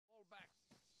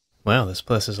Wow, this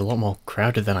place is a lot more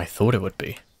crowded than I thought it would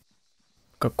be.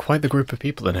 Got quite the group of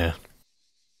people in here.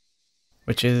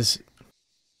 Which is,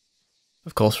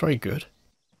 of course, very good.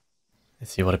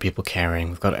 Let's see, what are people carrying?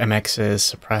 We've got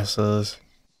MXs, suppressors,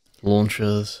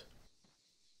 launchers.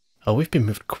 Oh, we've been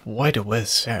moved quite a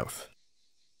ways south.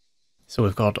 So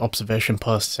we've got observation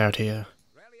posts out here.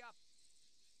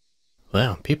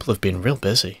 Wow, people have been real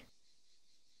busy.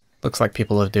 Looks like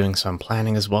people are doing some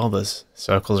planning as well. There's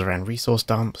circles around resource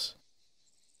dumps.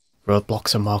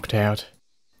 Roadblocks are marked out.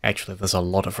 Actually, there's a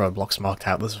lot of roadblocks marked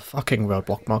out. There's a fucking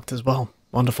roadblock marked as well.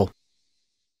 Wonderful.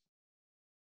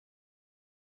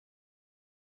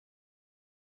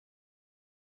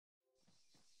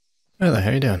 Hey there,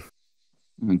 how you doing?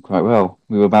 Quite well.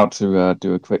 We were about to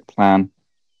do a quick plan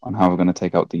on how we're going to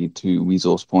take out the two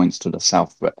resource points to the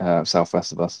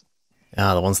southwest of us.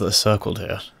 Ah, the ones that are circled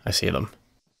here. I see them.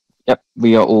 Yep,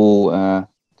 we are all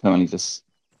currently just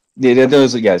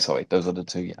those are the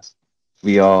two. Yes,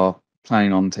 we are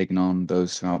planning on taking on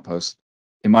those two outposts.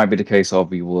 It might be the case of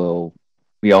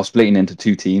we are splitting into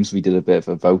two teams. We did a bit of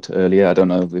a vote earlier. I don't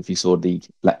know if you saw the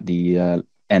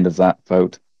end of that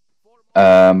vote.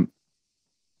 Um,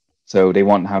 so they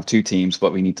want to have two teams,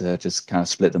 but we need to just kind of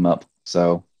split them up.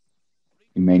 So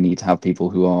we may need to have people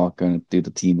who are going to do the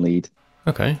team lead.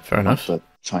 Okay, fair Want enough. to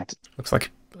try to. Looks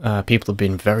like people have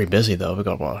been very busy though. We've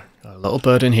got what, a little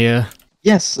bird in here.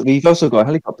 Yes, we've also got a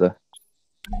helicopter.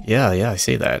 Yeah, I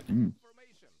see that. Mm.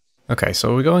 Okay,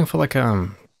 so are we going for like a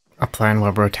plan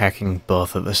where we're attacking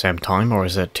both at the same time, or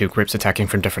is it two groups attacking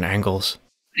from different angles?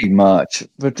 Pretty much.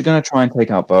 We're going to try and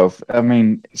take out both. I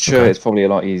mean, sure, Okay. it's probably a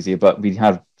lot easier, but we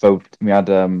had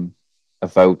a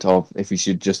vote of if we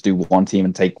should just do one team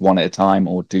and take one at a time,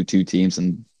 or do two teams,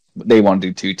 and they want to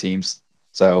do two teams.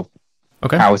 So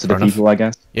Okay, power to the fair enough. people, I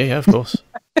guess. Yeah, of course.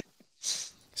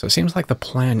 So it seems like the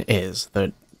plan is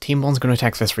that Team 1's going to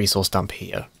attack this resource dump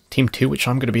here. Team 2, which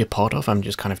I'm going to be a part of, I'm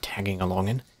just kind of tagging along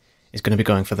in, is going to be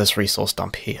going for this resource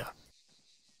dump here.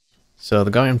 So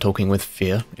the guy I'm talking with,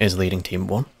 Fear, is leading Team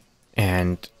 1,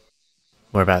 and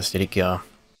whereabouts did he go?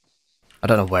 I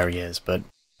don't know where he is, but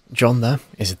John there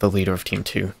is the leader of Team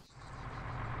 2.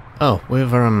 Oh, we're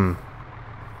going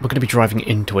to be driving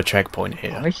into a checkpoint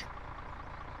here. Right?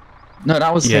 No,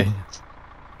 that was Yeah,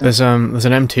 there's an no,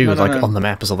 M2 no, like no. on the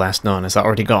map as the last known. Is that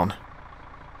already gone?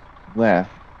 Where?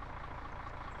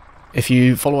 If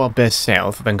you follow our base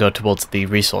south, then go towards the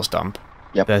resource dump,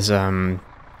 Yep. there's a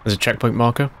checkpoint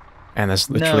marker, and there's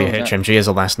literally No, a that. HMG as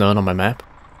the last known on my map.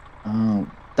 Oh,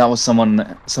 that was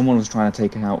someone. Someone was trying to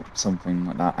take out something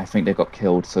like that. I think they got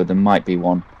killed, so there might be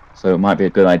one. So it might be a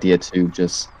good idea to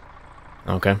just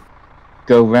Okay.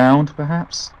 go round,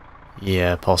 perhaps.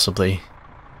 Yeah, possibly.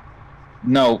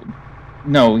 No,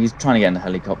 no, he's trying to get in the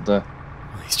helicopter.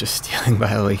 He's just stealing the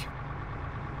heli.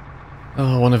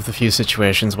 Oh, one of the few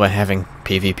situations where having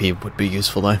PvP would be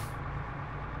useful though.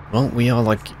 Well, we are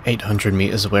like 800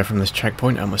 meters away from this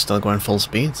checkpoint and we're still going full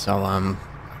speed, so I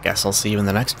guess I'll see you in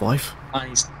the next life.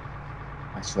 I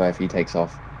swear, if he takes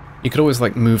off. You could always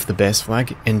like move the base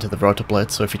flag into the rotor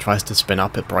blades, so if he tries to spin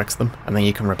up it breaks them, and then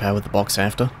you can repair with the box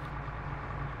after.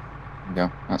 There we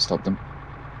go, that stopped him.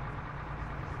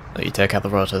 Let you take out the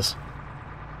rotors.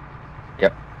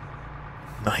 Yep,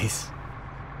 Nice.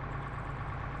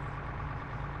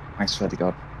 I swear to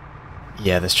God.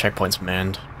 Yeah, this checkpoint's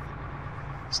manned.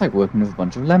 It's like working with a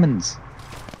bunch of lemons.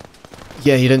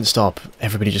 Yeah, he didn't stop.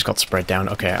 Everybody just got spread down.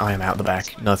 Okay, I am out the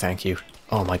back. No thank you.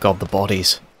 Oh my god, the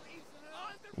bodies.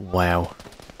 Wow.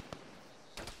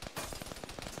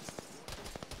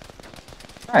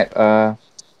 Right,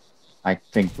 I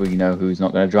think we know who's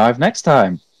not going to drive next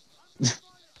time.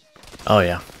 Oh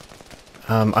yeah.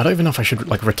 I don't even know if I should,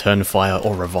 like, return fire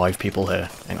or revive people here.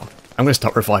 Hang on. I'm gonna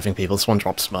stop reviving people. This one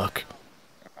dropped smoke.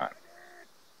 Right,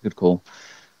 good call.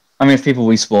 I mean, if people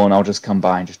respawn, I'll just come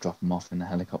by and just drop them off in the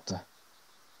helicopter.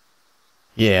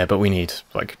 Yeah, but we need,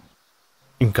 like,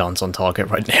 guns on target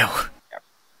right now. Yep.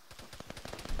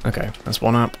 Okay, that's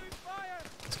one up.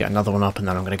 Let's get another one up, and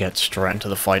then I'm gonna get straight into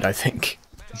the fight, I think.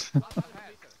 Could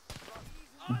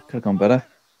have gone better.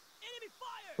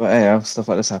 But hey, stuff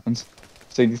like this happens.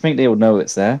 So do you think they would know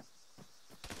it's there?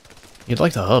 You'd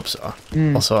like to hope so.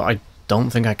 Hmm. Also, I don't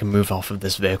think I can move off of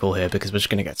this vehicle here, because we're just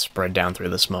gonna get spread down through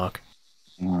the smoke.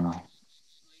 No.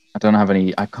 I don't have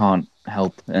any. I can't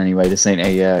help anyway. This ain't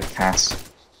a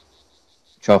CAS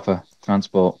chopper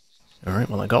transport. Alright,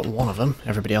 well I got one of them.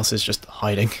 Everybody else is just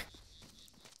hiding.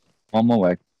 One more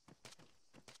way.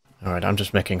 Alright, I'm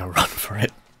just making a run for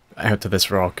it. Out to this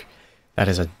rock. That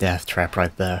is a death trap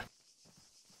right there.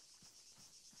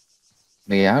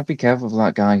 But yeah, I'd be careful of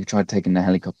that guy who tried taking the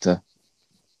helicopter.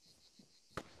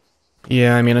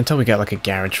 Yeah, I mean, until we get like a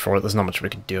garage for it, there's not much we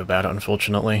can do about it,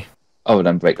 unfortunately. Oh,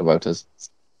 then break the rotors.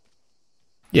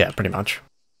 Yeah, pretty much.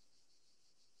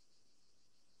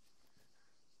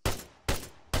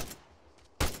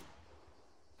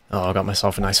 Oh, I got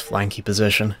myself a nice flanky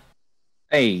position.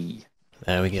 Hey.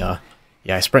 There we go.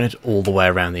 Yeah, I sprinted all the way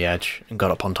around the edge and got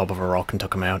up on top of a rock and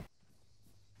took him out.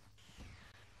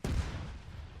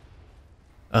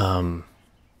 Oh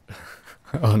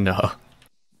no.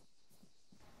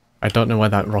 I don't know where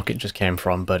that rocket just came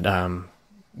from, but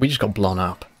we just got blown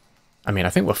up. I mean, I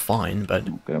think we're fine, but...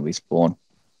 I'm gonna respawn.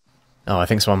 Oh, I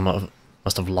think someone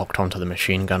must have locked onto the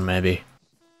machine gun, maybe.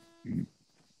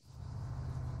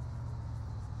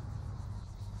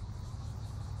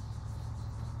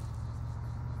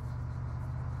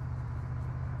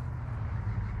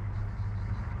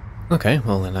 Okay,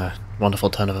 well, in a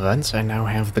wonderful turn of events, I now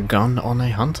have the gun on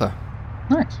a hunter.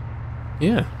 Nice.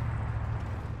 Yeah.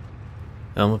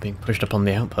 We're being pushed up on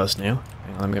the outpost now.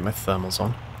 Hang on, let me get my thermals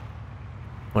on.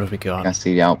 What have we got? I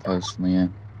see the outpost from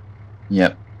here.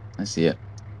 Yep, I see it.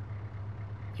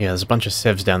 Yeah, there's a bunch of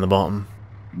civs down the bottom.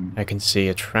 I can see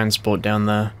a transport down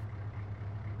there.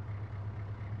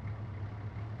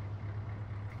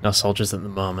 No soldiers at the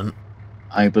moment.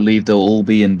 I believe they'll all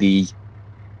be in the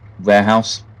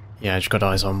warehouse. Yeah, I just got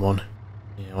eyes on one.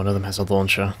 Yeah, one of them has a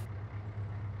launcher.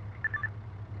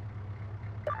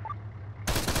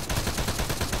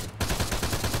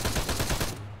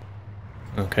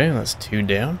 Okay, that's 2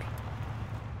 down.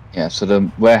 Yeah, so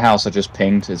the warehouse I just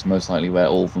pinged is most likely where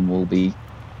all of them will be.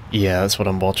 Yeah, that's what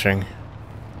I'm watching.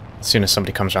 As soon as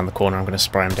somebody comes around the corner, I'm going to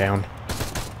spray them down.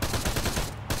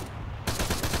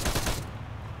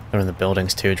 They're in the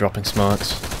buildings too, dropping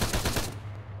smokes.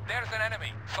 There's an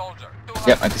enemy soldier.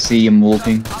 Yep, I can see him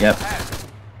walking. Yep.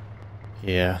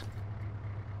 Yeah.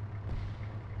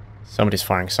 Somebody's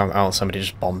firing some... Oh, somebody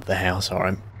just bombed the house,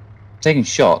 alright. Taking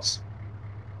shots.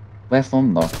 Where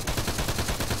from though?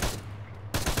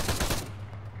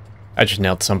 I just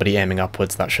nailed somebody aiming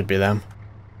upwards, that should be them.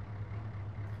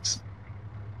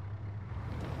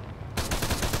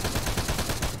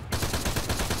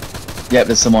 Yep,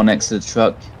 there's someone next to the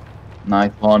truck.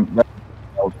 Knife on.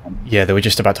 Yeah, they were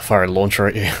just about to fire a launcher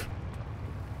at you.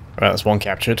 Right, that's one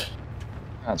captured.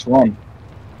 That's one.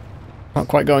 Not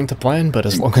quite going to plan, but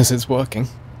as long as it's working.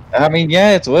 I mean,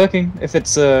 yeah, it's working. If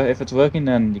it's working,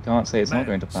 then you can't say it's not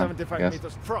going to plan. 75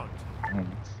 meters front.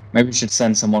 Maybe we should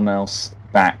send someone else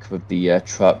back with the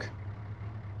truck.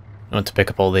 I want to pick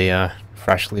up all the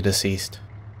freshly deceased.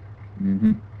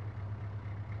 Mm-hmm.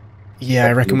 Yeah,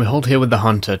 I reckon we hold here with the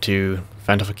hunter to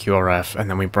fend off a QRF, and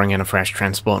then we bring in a fresh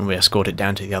transport and we escort it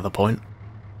down to the other point.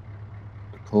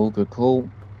 Good call, good call.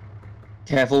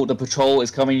 Careful, the patrol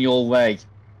is coming your way.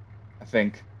 I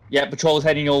think. Yeah, patrol's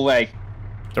heading your way.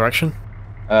 Direction?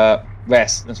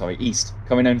 West. No, sorry, east.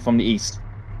 Coming in from the east.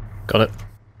 Got it.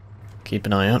 Keep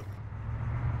an eye out.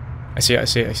 I see it, I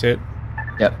see it, I see it.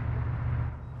 Yep.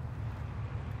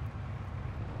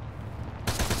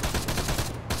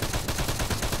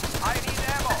 I need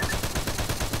ammo.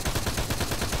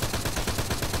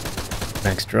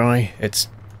 Mag's dry. It's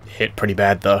hit pretty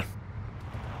bad though.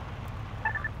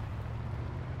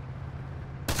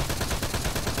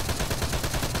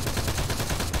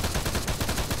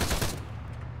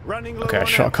 Running low Okay, I on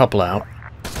shot a ammo. couple out.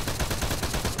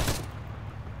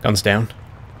 Guns down.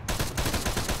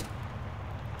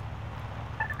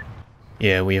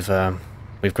 Yeah, we've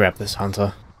grabbed this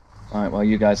hunter. Alright, while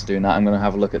you guys are doing that, I'm going to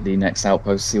have a look at the next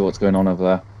outpost, see what's going on over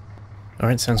there.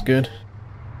 Alright, sounds good.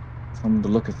 From the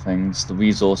look of things, the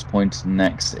resource point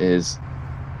next is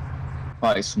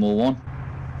quite a small one.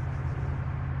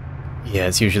 Yeah,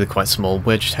 it's usually quite small.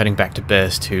 We're just heading back to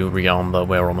base to rearm though.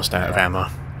 We're almost out of ammo.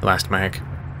 Last mag.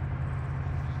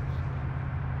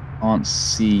 Can't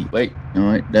see. Wait,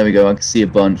 alright, there we go. I can see a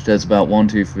bunch. There's about 1,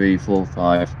 2, 3, 4,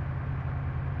 5.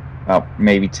 About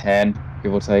maybe 10,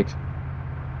 give or take.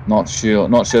 Not sure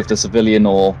if they're civilian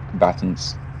or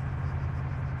combatants.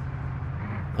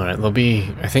 Alright, there'll be,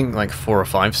 I think, like 4 or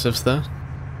 5 civs there.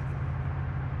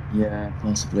 Yeah,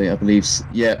 possibly. I believe.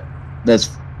 Yeah, there's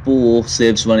 4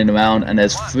 civs running around, and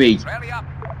there's 3. Rally up.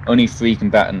 Only 3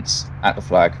 combatants at the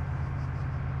flag.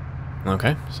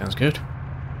 Okay, sounds good.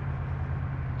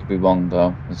 Could be wrong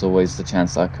though. There's always the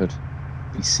chance I could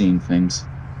be seeing things.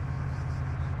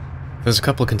 There's a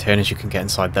couple of containers you can get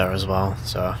inside there as well,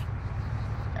 so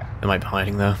they might be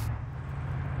hiding there.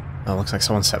 Oh, looks like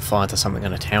someone set fire to something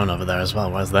in a town over there as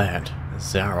well. Where's that?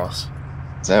 It's Zaros.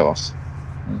 Zeros.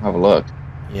 Have a look.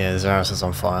 Yeah, Zaros is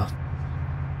on fire.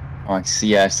 Oh, I see.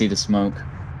 Yeah, I see the smoke.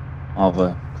 I'll have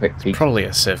a quick peek. Probably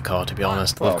a civ car, to be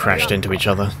honest. They've Well, crashed into each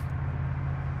other.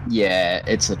 Yeah,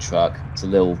 it's a truck. It's a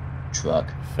little truck.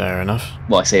 Fair enough.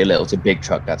 Well, I say a little, it's a big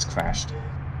truck that's crashed.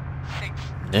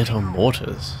 Little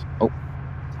mortars.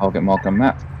 Target mark on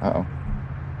map. Uh-oh.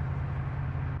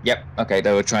 Yep, okay,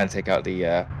 they were trying to take out the,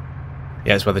 Yeah,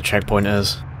 it's where the checkpoint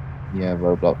is. yeah,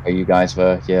 roadblock where you guys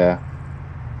were, yeah.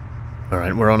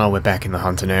 Alright, we're on our way back in the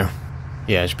Hunter now.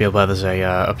 Yeah, it should be aware there's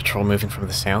a patrol moving from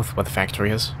the south, where the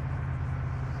factory is.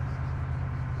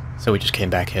 So we just came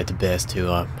back here to base to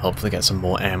hopefully get some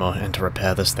more ammo and to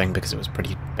repair this thing because it was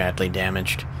pretty badly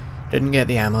damaged. Didn't get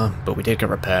the ammo, but we did get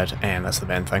repaired, and that's the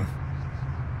main thing.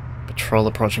 Patrol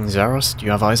approaching Zaros, do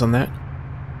you have eyes on that?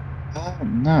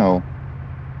 No.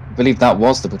 I believe that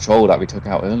was the patrol that we took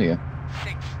out earlier.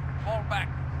 Fall back.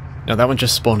 No, that one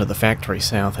just spawned at the factory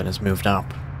south and has moved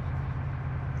up.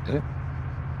 Did it?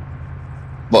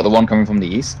 What, the one coming from the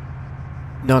east?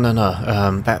 No,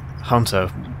 that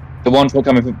Hunter... The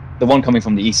one coming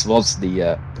from the east was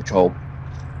the patrol.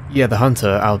 Yeah, the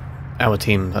Hunter, our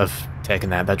team have taken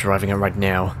that, they're driving it right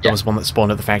now. There was one that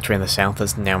spawned at the factory in the south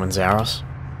that's now in Zaros.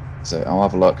 So I'll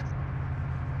have a look.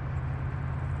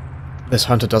 This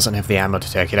Hunter doesn't have the ammo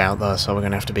to take it out though, so we're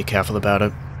gonna have to be careful about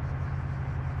it.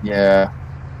 Yeah,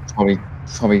 probably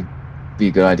be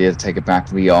a good idea to take it back,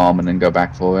 rearm, and then go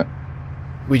back for it.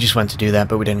 We just went to do that,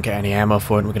 but we didn't get any ammo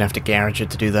for it, and we're gonna have to garage it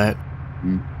to do that.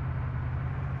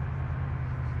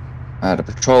 The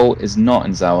patrol is not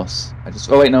in Zaros.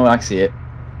 Oh wait, no, I see it.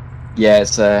 Yeah,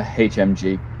 it's a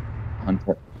HMG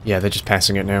Hunter. Yeah, they're just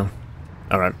passing it now.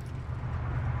 Alright.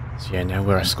 So yeah, now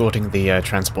we're escorting the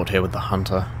transport here with the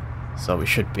Hunter. So we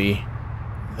should be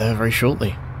there very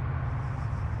shortly.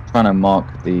 Trying to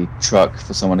mark the truck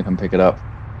for someone to come pick it up.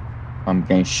 I'm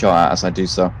getting shot at as I do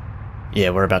so. Yeah,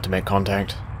 we're about to make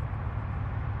contact.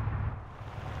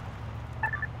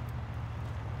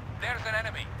 There's an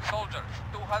enemy. Soldiers.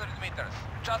 200 meters.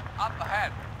 Just up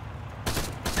ahead.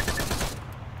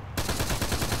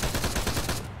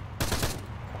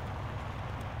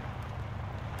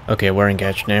 Okay, we're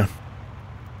engaged now.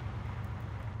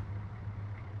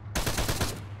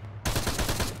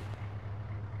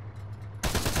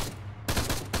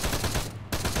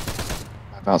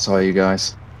 Whereabouts are you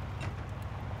guys?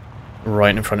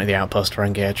 Right in front of the outpost, we're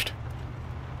engaged.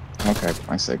 Okay,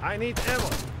 I see. I need ammo.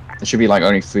 There should be like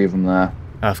only 3 of them there.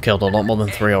 I've killed a lot more than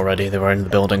 3 already, they were in the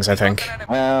buildings, I think.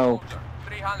 Well, Soldier.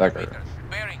 300 like- meters.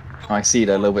 Bearing I see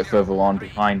they're a little bit further on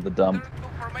behind the dump. Return to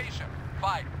formation.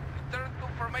 5. Return to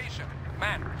formation.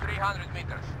 Man, 300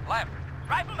 meters. Left.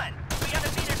 Rifleman,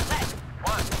 300 meters left.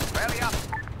 1. Rally up.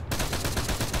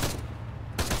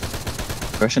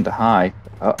 Pushing to high.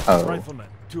 Uh-oh. Rifleman,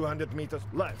 200 meters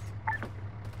left.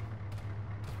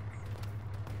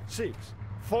 6.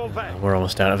 Fall back. We're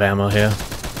almost out of ammo here.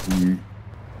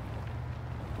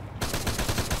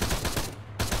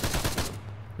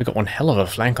 We got one hell of a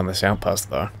flank on this outpost,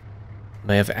 though.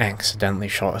 May have accidentally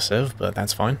shot a civ, but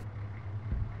that's fine.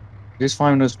 Who's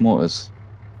firing those mortars?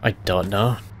 I don't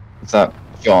know. Is that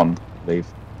John, I believe?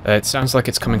 It sounds like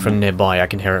it's coming from nearby. I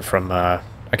can hear it from, I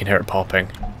can hear it popping,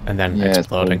 and then Yeah,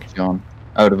 exploding. it's John.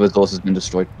 Oh, the resource has been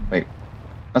destroyed. Wait,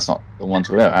 that's not the ones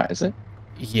we're at, is it?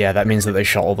 Yeah, that means that they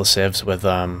shot all the civs with,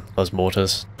 those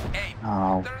mortars. 8.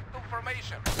 Oh. Return to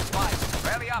formation. 5.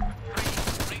 Rally up.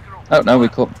 3. Regroup. Oh, no, we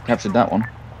captured that one.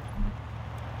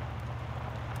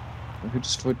 Who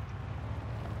destroyed?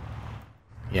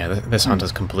 Yeah, this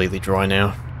hunter's completely dry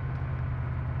now.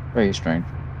 Very strange.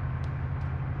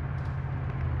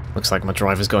 Looks like my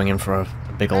driver's going in for a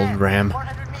big old ram.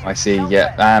 400 meters. I see,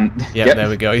 yeah, and... Yeah, yep, there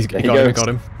we go. He there he got him, he goes. got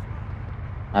him.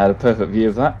 I had a perfect view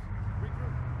of that.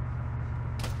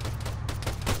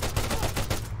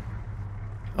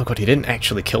 Oh god, he didn't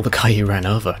actually kill the guy he ran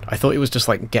over. I thought he was just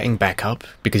like getting back up,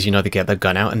 because you know they get their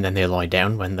gun out and then they lie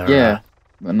down when they're... Yeah,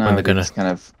 but no, when they're gonna- just kind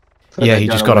of... put Yeah, their he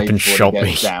gun just got away up and before shot they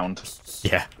me. get downed.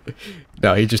 Yeah.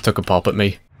 No, he just took a pop at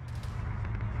me.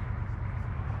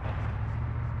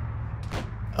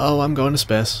 Oh, I'm going to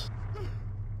space.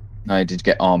 No, he did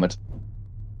get armoured.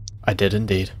 I did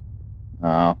indeed.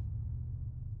 Oh,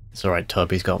 It's alright,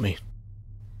 Toby's got me.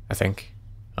 I think.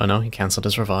 Oh no, he cancelled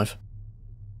his revive.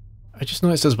 I just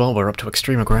noticed as well we're up to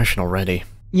extreme aggression already.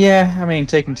 yeah, I mean,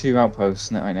 taking 2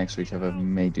 outposts right next to each other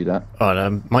may do that.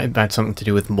 Oh, might have had something to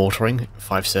do with mortaring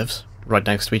 5 civs right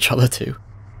next to each other too.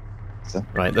 So,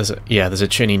 Right, there's a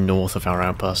chinny north of our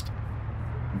outpost.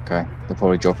 okay, they're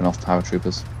probably dropping off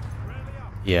paratroopers.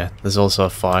 Yeah, there's also a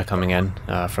fire coming in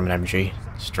from an MG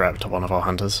strapped to one of our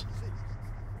hunters.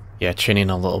 Yeah, chinning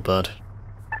a little bird.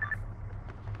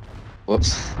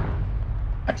 Whoops.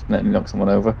 Accidentally knocked someone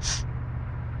over.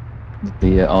 With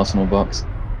the arsenal box.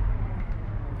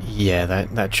 Yeah,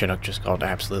 that Chinook just got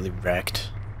absolutely wrecked.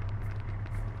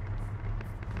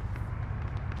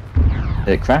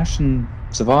 Did it crash and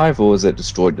survive, or is it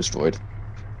destroyed?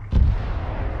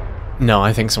 No,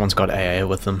 I think someone's got AA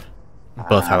with them.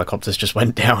 Both helicopters just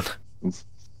went down. Oof.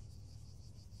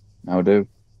 Now do.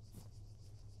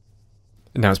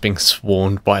 Now it's being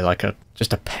swarmed by like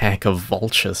just a pack of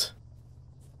vultures.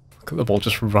 Look at them all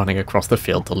just running across the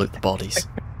field to loot the bodies.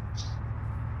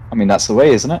 I mean, that's the way,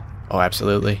 isn't it? Oh,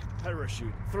 absolutely.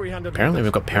 Parachute, 300 Apparently we've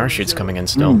meters, got parachutes 0, coming in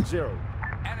still. 0.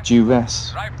 Due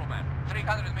west. Rifleman,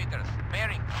 300 meters,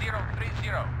 bearing 030.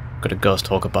 Got a ghost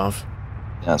hawk above.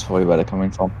 Yeah, that's probably where they're coming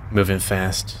from. Moving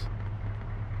fast.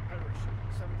 Parachute,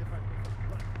 75 meters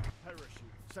left.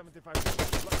 Parachute, 75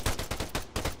 meters left.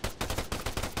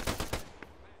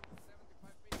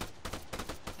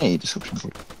 Hey,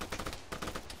 description.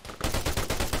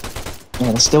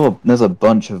 Yeah, there's a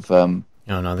bunch of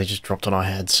Oh no, they just dropped on our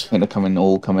heads. I think they're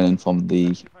all coming in from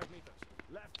the 75 meters.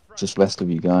 Left, front. just west of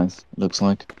you guys. It looks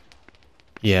like.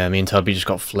 Yeah, me and Tubby just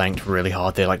got flanked really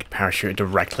hard. They like parachuted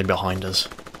directly behind us.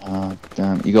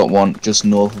 Damn. You got one just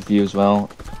north of you as well,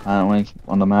 apparently,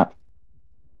 on the map.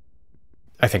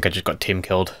 I think I just got team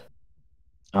killed.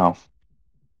 Oh.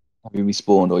 Have you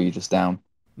respawned or are you just down?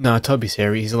 No, Tubby's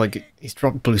here. He's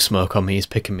dropped blue smoke on me. He's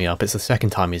picking me up. It's the second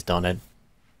time he's done it.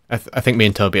 I think me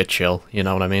and Toby are chill. You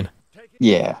know what I mean?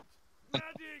 Yeah.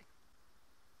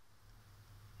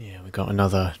 Yeah, we got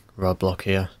another roadblock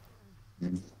here. Do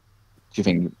you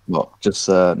think, what, just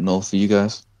north of you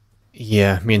guys?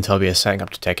 Yeah, me and Toby are setting up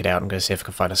to take it out. I'm going to see if I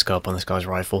can find a scope on this guy's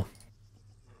rifle.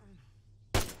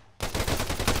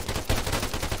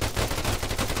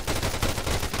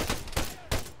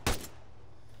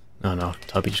 Oh no,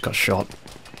 Toby just got shot.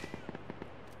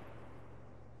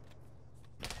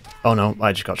 Oh no,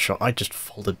 I just got shot. I just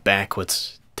folded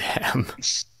backwards. Damn.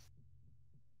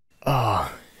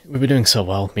 Oh, we were doing so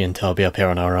well, me and Toby up here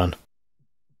on our own.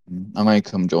 I may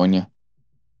come join you.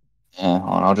 Yeah,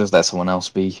 I'll just let someone else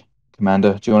be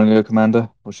commander. Do you want to go commander?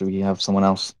 Or should we have someone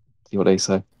else? See what they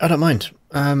say. I don't mind.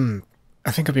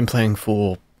 I think I've been playing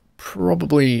for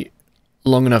probably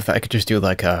long enough that I could just do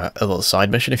like a little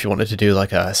side mission if you wanted to do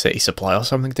like a city supply or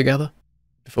something together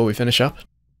before we finish up.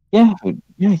 Yeah,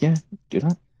 do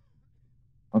that.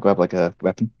 I'll grab like a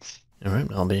weapon.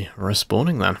 Alright, I'll be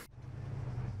respawning then.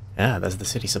 Yeah, there's the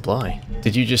city supply.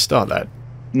 Did you just start that?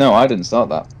 No, I didn't start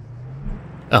that.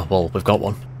 Oh, well, we've got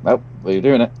one. Well, you're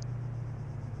doing it.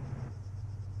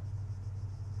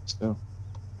 Let's go.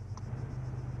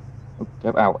 Oh,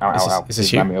 ow, ow, Is ow, this- ow. is this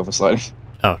Please you? ran me over slightly.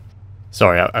 Oh,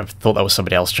 sorry, I thought that was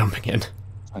somebody else jumping in. How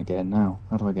do I get in now?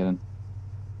 How do I get in?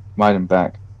 Right and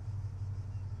back.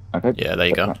 Okay. Yeah, there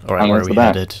you go. How Alright, long where is are the we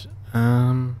back? headed?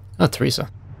 Oh, Teresa.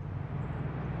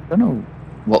 I don't know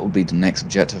what would be the next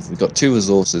objective. We've got 2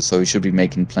 resources, so we should be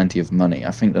making plenty of money.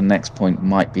 I think the next point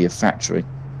might be a factory.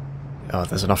 Oh,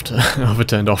 there's enough to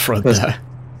overturned off-road There's- there.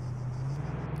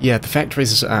 Yeah, the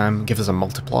factories give us a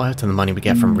multiplier to the money we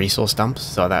get from resource dumps,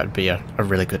 so that would be a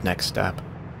really good next step.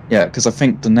 Yeah, because I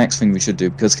think the next thing we should do,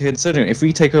 because considering if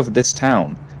we take over this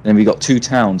town, then we got 2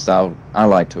 towns that are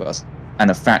allied to us,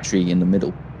 and a factory in the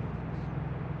middle.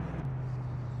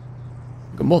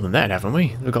 We've got more than that, haven't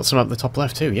we? We've got some up the top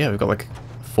left too. Yeah, we've got like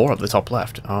 4 up the top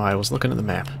left. Oh, I was looking at the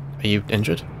map. Are you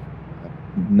injured?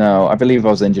 No, I believe I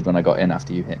was injured when I got in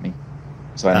after you hit me.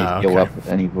 So I need to heal okay. up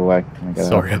any way.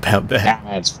 Sorry about that.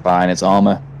 Yeah, it's fine, it's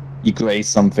armor. You graze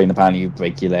something, apparently you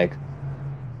break your leg.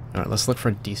 Alright, let's look for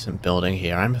a decent building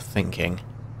here. I'm thinking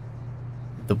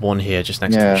the one here just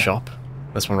next to Yeah. the shop.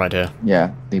 This one right here.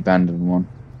 Yeah, the abandoned one.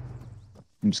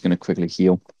 I'm just going to quickly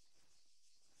heal.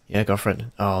 Yeah, go for it.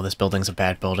 Oh, this building's a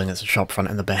bad building. It's a shop front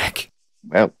in the back.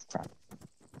 Well, crap.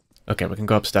 Okay, we can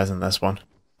go upstairs in this one.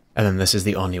 And then this is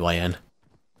the only way in.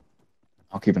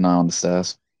 I'll keep an eye on the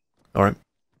stairs. Alright.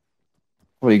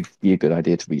 Probably be a good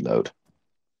idea to reload.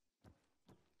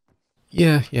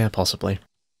 Yeah, possibly.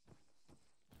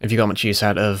 Have you got much use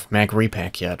out of mag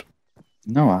repack yet?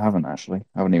 No, I haven't actually.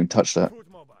 I haven't even touched it. Foot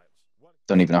mobiles. One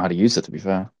Don't even know how to use it, to be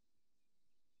fair.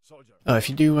 soldier. If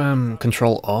you do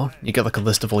Control R, you get like a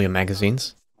list of all your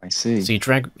magazines. I see. So you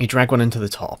drag one into the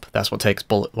top. That's what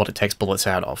it takes bullets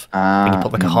out of. Ah, And you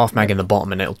put like a half mag in the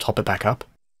bottom, and it'll top it back up.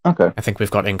 Okay. I think we've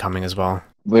got incoming as well.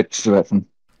 Which direction?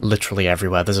 Literally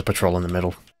everywhere. There's a patrol in the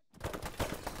middle.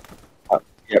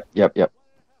 Yep. I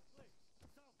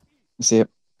see it.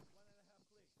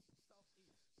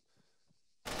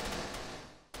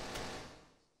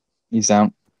 He's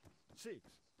down. 6.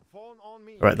 Phone on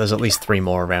me. Right, there's at least 3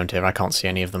 more around here. I can't see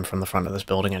any of them from the front of this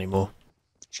building anymore.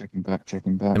 Checking back.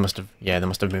 They must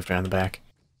have moved around the back.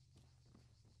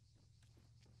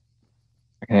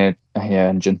 I hear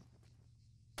engine.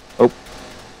 Oh,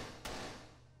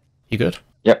 You good?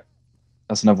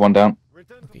 that's another one down.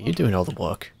 Return to You're doing all the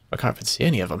work. I can't even see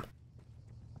any of them.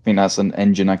 I think that's an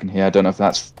engine I can hear. I don't know if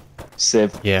that's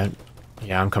Civ. Yeah,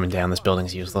 I'm coming down. This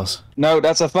building's useless. No,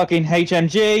 that's a fucking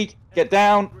HMG. Get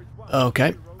down.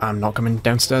 Okay, I'm not coming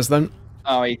downstairs then.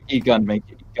 Oh, he gunned me.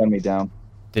 He gunned me down.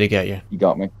 Did he get you? He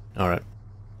got me. Alright.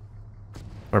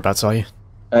 Whereabouts are you?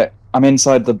 I'm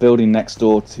inside the building next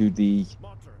door to the.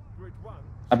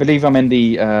 I believe I'm in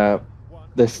the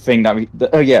thing that we.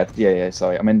 Oh yeah.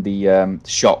 Sorry, I'm in the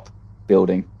shop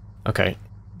building Okay.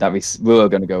 that we were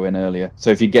going to go in earlier. So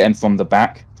if you get in from the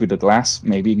back through the glass,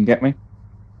 maybe you can get me.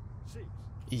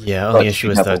 Yeah, only But issue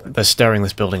be is careful. that they're staring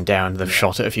this building down. They've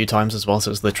shot it a few times as well,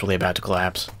 so it's literally about to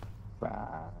collapse.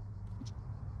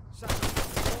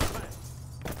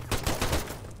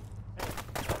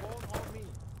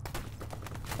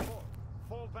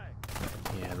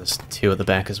 Yeah, there's two at the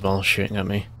back as well shooting at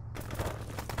me.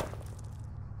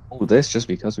 All this just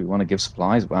because we want to give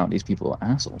supplies. Wow, these people are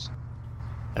assholes.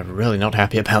 They're really not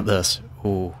happy about this.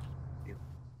 Ooh.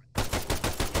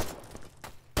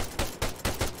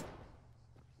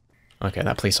 Okay,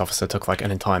 that police officer took like an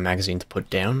entire magazine to put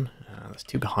down. There's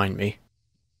two behind me.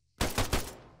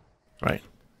 Right.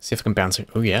 See if I can bounce it.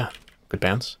 Oh yeah, good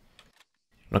bounce.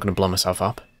 I'm not gonna blow myself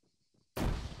up.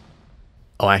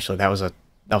 Oh, actually, that was a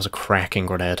cracking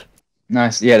grenade.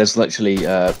 Nice. Yeah, there's literally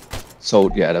there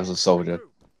was a soldier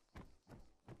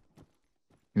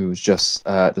who was just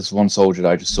there's one soldier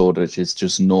that I just saw, which is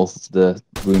just north of the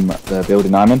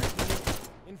building I'm in.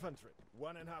 Infantry,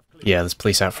 1.5 clear. Yeah, there's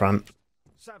police out front.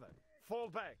 7, fall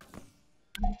back.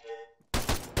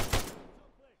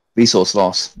 Resource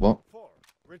loss. What? 4,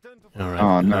 return to Alright.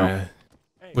 Oh, no.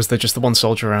 Was there just the one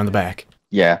soldier around the back?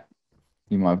 Yeah,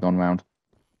 he might have gone round.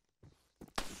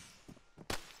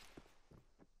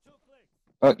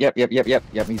 Oh, yep.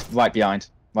 He's right behind.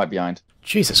 Right behind.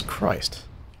 Jesus Christ.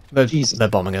 They're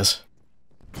bombing us.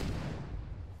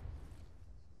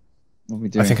 What are we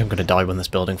doing? I think I'm gonna die when this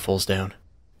building falls down.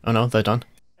 Oh no, they're done.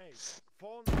 8,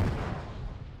 fall.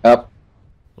 Up.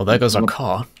 Well, there goes our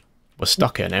car. We're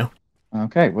stuck here now.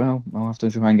 Okay, well, I'll have to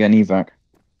try and get an evac.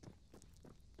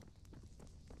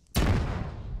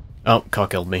 Oh, car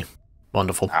killed me.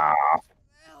 Wonderful. Ah.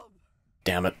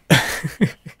 Damn it.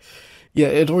 Yeah,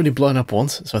 it had already blown up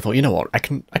once, so I thought, you know what, I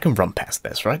can run past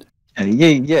this, right?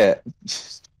 Yeah.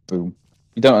 Boom.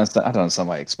 You don't understand. I don't understand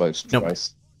why it explodes Nope.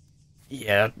 twice.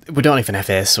 Yeah, we don't even have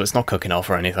this, so it's not cooking off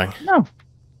or anything. No.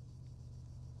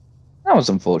 That was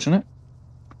unfortunate.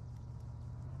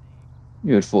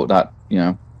 You had thought that,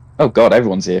 oh god,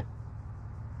 everyone's here.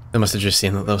 They must have just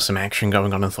seen that there was some action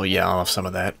going on and thought, yeah, I'll have some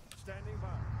of that. Standing by.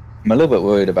 I'm a little bit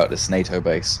worried about this NATO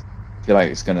base. I feel like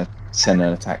it's going to send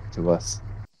an attack to us.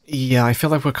 Yeah, I feel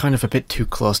like we're kind of a bit too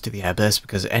close to the airbase,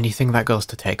 because anything that goes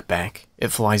to take back, it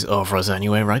flies over us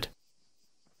anyway, right?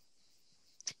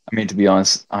 I mean, to be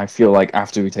honest, I feel like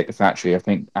after we take the factory, I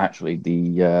think actually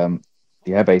the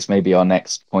airbase may be our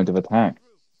next point of attack.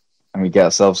 And we get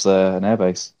ourselves an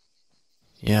airbase.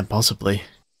 Yeah, possibly.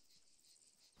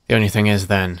 The only thing is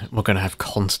then, we're going to have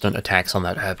constant attacks on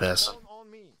that airbase. Down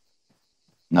on me.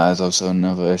 No, there's also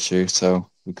another issue, so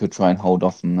we could try and hold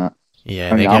off on that. Yeah,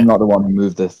 I mean, they I'm get... not the one who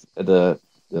moved the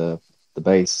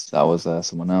base. That was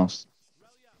someone else.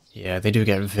 Yeah, they do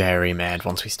get very mad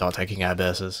once we start taking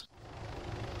airbases.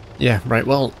 Yeah, right,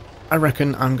 well, I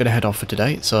reckon I'm going to head off for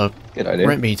today, so Good idea.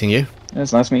 great meeting you. Yeah,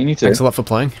 it's nice meeting you too. Thanks a lot for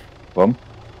playing. Bum.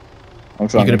 I'm You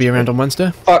trying going to be around on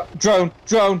Wednesday? Fuck! Drone!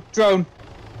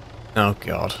 Oh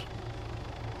god.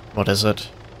 What is it?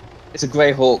 It's a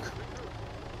Grey Hawk.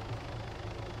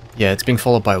 Yeah, it's being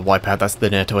followed by a wipeout. That's the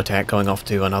NATO attack going off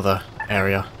to another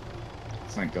area.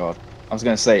 Thank God. I was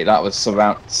going to say that was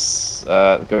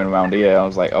going around here. I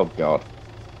was like, oh god.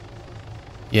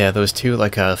 Yeah, there was two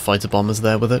like fighter bombers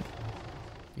there with it.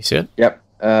 You see it? Yep.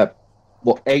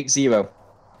 What? 8-0.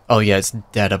 Oh yeah, it's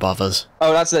dead above us.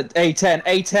 Oh, that's an A10.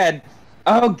 A10.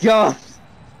 Oh god.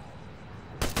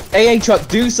 AA truck,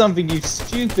 do something, you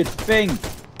stupid thing.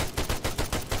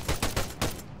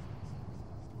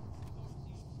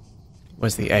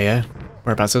 Where's the AA?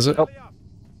 Whereabouts is it? Oh.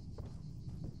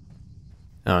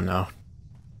 Oh no.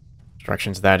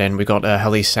 Directions that in. We got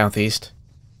heli southeast.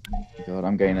 God,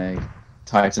 I'm getting a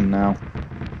Titan now.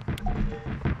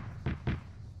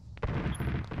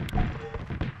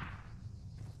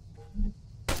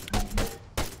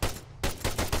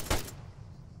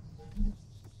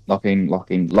 Locking.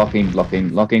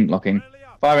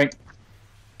 Firing.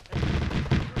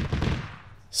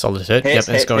 Solid hit. Yep,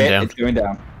 it's going down. It's going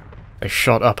down. They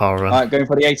shot up our... Alright, going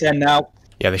for the A10 now.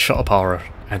 Yeah, they shot up our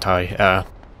anti...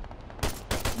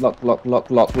 Lock.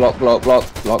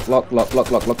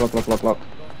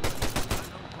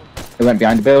 It went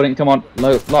behind the building. Come on,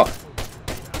 lock.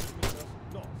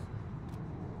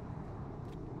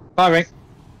 Firing.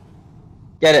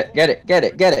 Get it, get it, get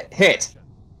it, get it. Hit.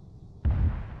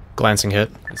 Glancing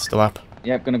hit. It's still up.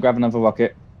 Yep, gonna grab another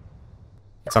rocket.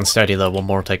 It's unsteady though, one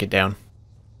more will take it down.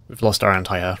 We've lost our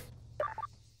anti-air.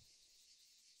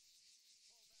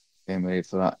 Getting ready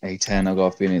for that A10. I've got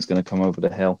a feeling it's gonna come over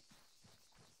the hill.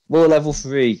 We're level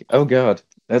 3. Oh god.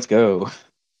 Let's go.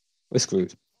 We're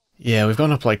screwed. Yeah, we've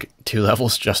gone up like 2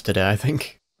 levels just today, I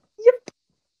think.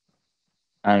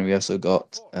 And we also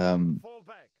got Fall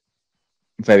back.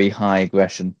 very high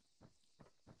aggression.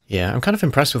 Yeah, I'm kind of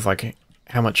impressed with like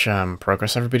how much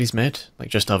progress everybody's made, like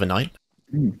just overnight.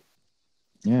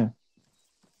 Yeah.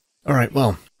 Alright,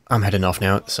 well, I'm heading off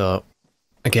now, so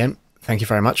again, thank you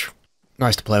very much.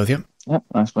 Nice to play with you. Yep,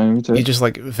 nice playing with you too. You just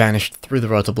like vanished through the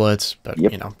rotor blades, but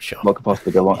Yep. you know, sure. What could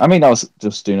possibly go wrong? I mean, I was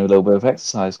just doing a little bit of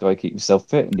exercise. Gotta keep yourself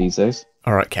fit in these days.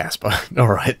 Alright, Casper.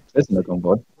 Alright. Isn't it,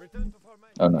 boy? Return to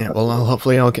formation. Oh no. Yeah, well,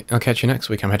 hopefully I'll catch you next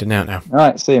week. I'm heading out now. All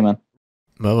right, see you, man.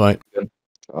 Bye-bye.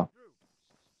 Ciao.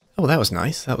 Oh, that was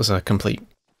nice. That was a complete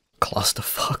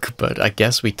clusterfuck, but I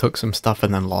guess we took some stuff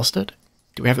and then lost it.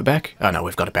 Do we have it back? Oh no,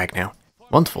 we've got it back now.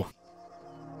 Wonderful.